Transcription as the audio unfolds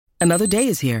Another day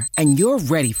is here, and you're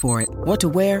ready for it. What to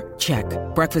wear? Check.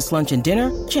 Breakfast, lunch, and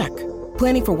dinner? Check.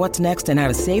 Planning for what's next and how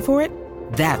to save for it?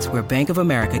 That's where Bank of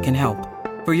America can help.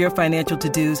 For your financial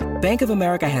to-dos, Bank of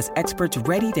America has experts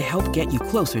ready to help get you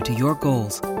closer to your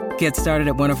goals. Get started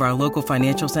at one of our local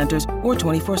financial centers or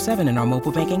 24/7 in our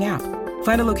mobile banking app.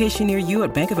 Find a location near you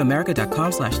at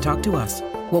bankofamerica.com/talktous.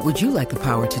 What would you like the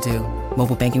power to do?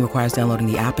 Mobile banking requires downloading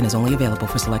the app and is only available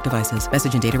for select devices.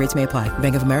 Message and data rates may apply.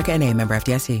 Bank of America N.A., member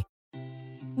FDIC.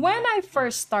 When I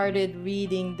first started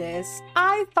reading this,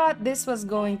 I thought this was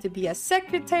going to be a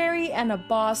secretary and a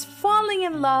boss falling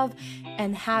in love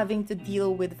and having to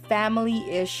deal with family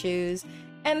issues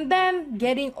and then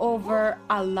getting over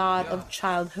a lot of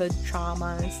childhood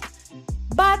traumas.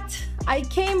 But I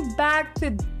came back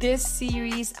to this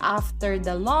series after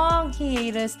the long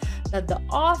hiatus that the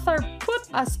author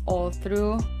put us all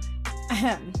through,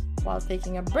 while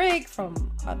taking a break from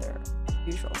other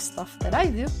usual stuff that I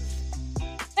do.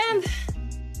 And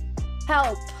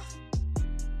help!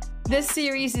 This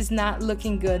series is not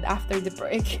looking good after the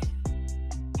break.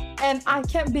 And I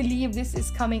can't believe this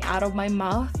is coming out of my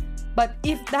mouth. But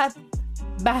if that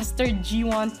bastard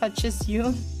Jiwon touches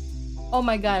you, oh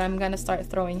my god, I'm gonna start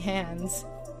throwing hands.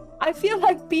 I feel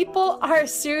like people are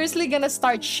seriously gonna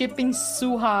start shipping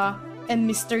Suha and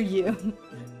Mr. Yoon.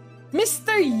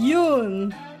 Mr.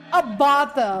 Yoon, a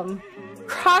bottom,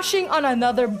 crashing on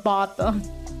another bottom.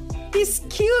 He's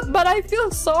cute, but I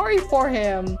feel sorry for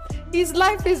him. His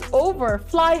life is over.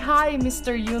 Fly high,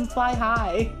 Mr. Yoon, fly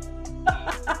high.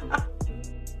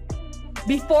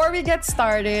 Before we get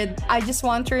started, I just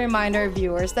want to remind our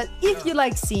viewers that if you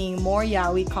like seeing more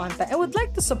yaoi content and would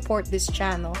like to support this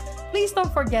channel, please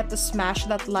don't forget to smash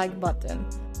that like button.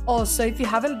 Also, if you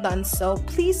haven't done so,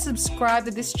 please subscribe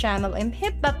to this channel and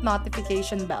hit that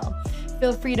notification bell.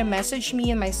 Feel free to message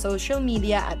me in my social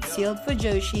media at Sealed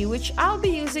Fujoshi, which I'll be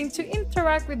using to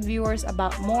interact with viewers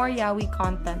about more yaoi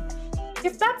content.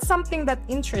 If that's something that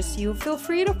interests you, feel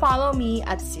free to follow me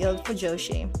at Sealed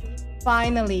Fujoshi.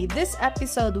 Finally, this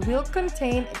episode will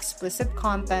contain explicit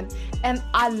content and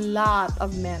a lot of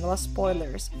manhwa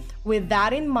spoilers. With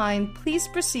that in mind, please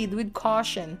proceed with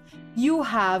caution. You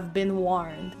have been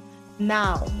warned.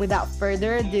 Now, without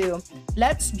further ado,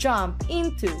 let's jump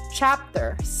into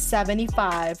chapter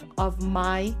 75 of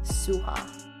My Suha.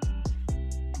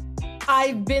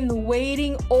 I've been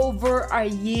waiting over a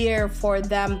year for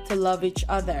them to love each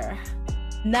other.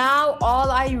 Now all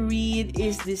I read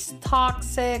is this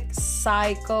toxic,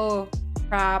 psycho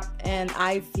crap, and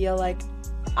I feel like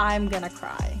I'm gonna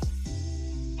cry.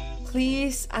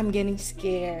 Please, I'm getting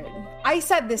scared. I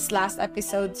said this last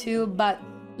episode too, but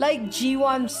like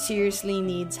Jiwon seriously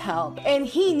needs help, and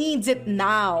he needs it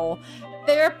now.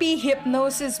 Therapy,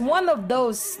 hypnosis, one of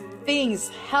those things,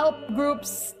 help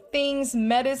groups, things,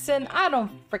 medicine, I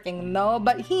don't freaking know,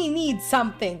 but he needs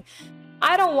something.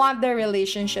 I don't want their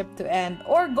relationship to end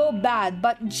or go bad,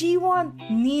 but Jiwon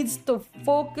needs to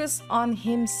focus on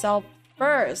himself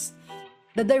first.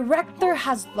 The director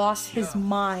has lost his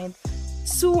mind.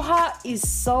 Suha is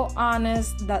so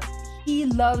honest that he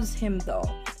loves him though.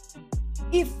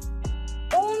 If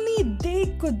only they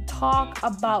could talk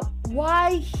about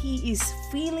why he is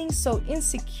feeling so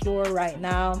insecure right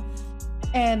now.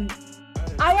 And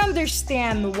I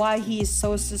understand why he is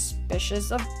so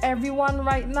suspicious of everyone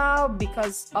right now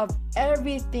because of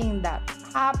everything that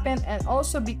happened, and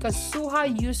also because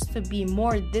Suha used to be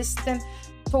more distant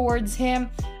towards him.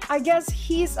 I guess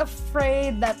he's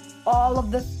afraid that all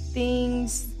of the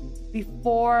things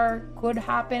before could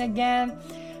happen again.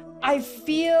 I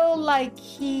feel like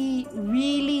he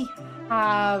really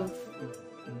have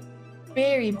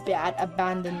very bad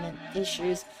abandonment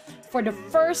issues. For the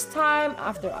first time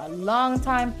after a long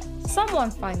time,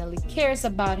 someone finally cares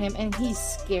about him and he's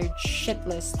scared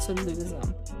shitless to lose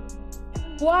him.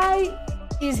 Why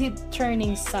is he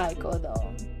turning psycho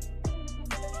though?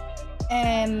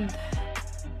 And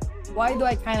why do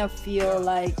I kind of feel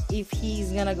like if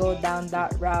he's gonna go down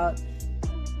that route,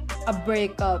 a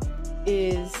breakup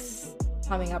is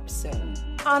coming up soon?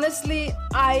 Honestly,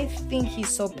 I think he's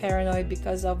so paranoid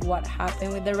because of what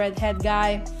happened with the redhead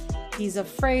guy. He's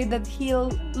afraid that he'll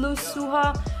lose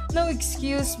Suha. No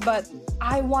excuse, but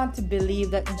I want to believe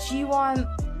that Jiwon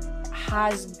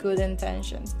has good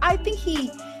intentions. I think he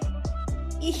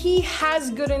has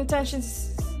good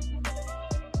intentions.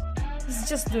 He's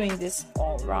just doing this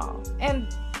all wrong.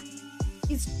 And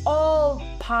it's all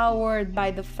powered by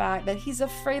the fact that he's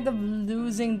afraid of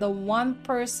losing the one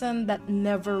person that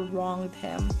never wronged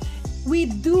him. We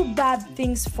do bad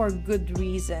things for good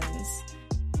reasons.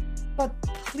 But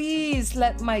please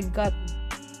let my gut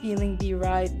feeling be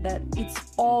right that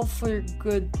it's all for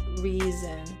good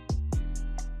reason.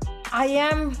 I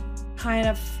am kind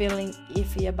of feeling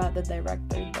iffy about the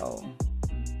director though.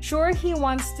 Sure, he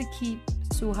wants to keep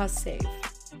Suha safe.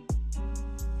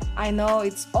 I know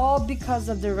it's all because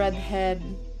of the redhead,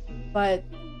 but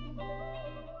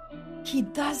he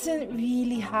doesn't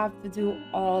really have to do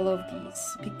all of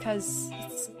these because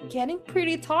it's getting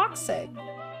pretty toxic.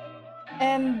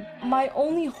 And my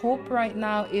only hope right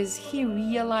now is he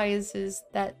realizes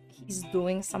that he's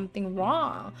doing something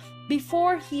wrong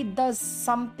before he does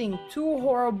something too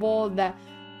horrible that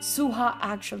Suha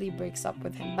actually breaks up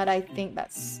with him. But I think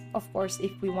that's, of course,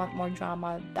 if we want more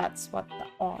drama, that's what the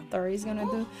author is gonna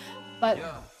do. But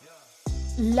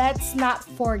let's not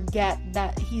forget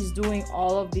that he's doing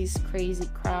all of this crazy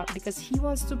crap because he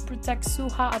wants to protect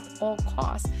Suha at all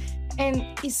costs and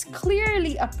is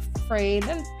clearly afraid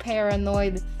and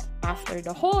paranoid after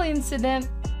the whole incident.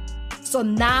 So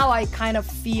now I kind of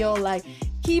feel like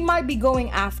he might be going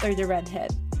after the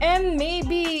redhead and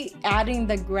maybe adding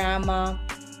the grandma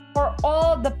for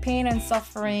all the pain and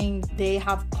suffering they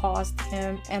have caused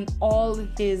him and all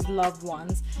his loved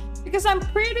ones. Because I'm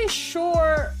pretty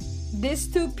sure these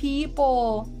two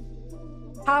people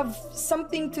have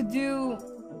something to do,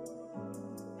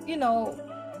 you know,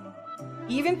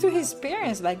 even to his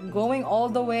parents, like going all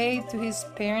the way to his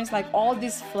parents, like all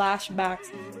these flashbacks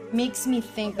makes me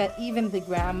think that even the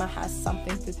grandma has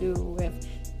something to do with,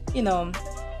 you know,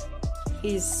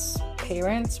 his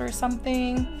parents or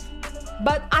something.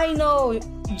 But I know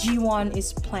Ji-won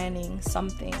is planning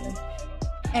something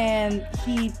and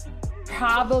he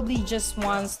probably just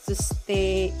wants to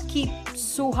keep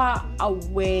Suha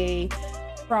away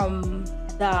from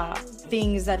the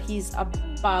things that he's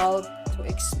about to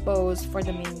expose for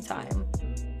the meantime.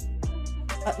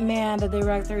 But man, the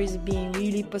director is being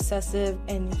really possessive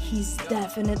and he's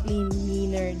definitely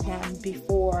meaner than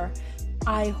before.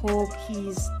 I hope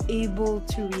he's able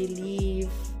to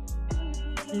relieve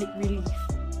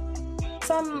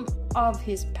some of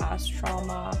his past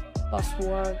trauma plus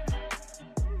work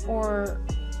or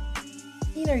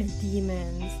inner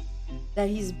demons that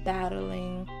he's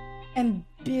battling and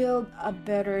build a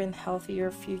better and healthier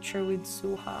future with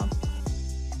Suha.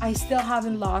 I still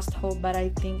haven't lost hope, but I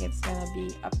think it's gonna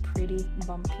be a pretty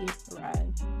bumpy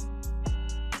ride.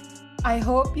 I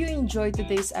hope you enjoyed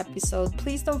today's episode.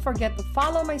 Please don't forget to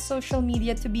follow my social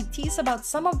media to be teased about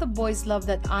some of the boys' love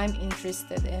that I'm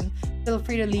interested in. Feel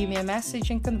free to leave me a message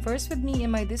and converse with me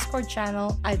in my Discord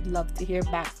channel. I'd love to hear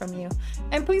back from you.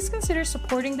 And please consider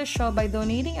supporting the show by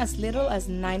donating as little as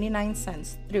 99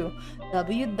 cents through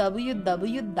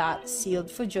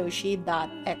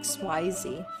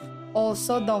www.sealedfujoshi.xyz.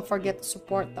 Also, don't forget to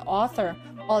support the author.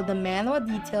 All the manhwa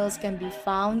details can be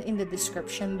found in the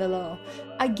description below.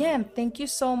 Again, thank you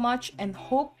so much and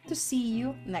hope to see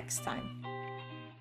you next time.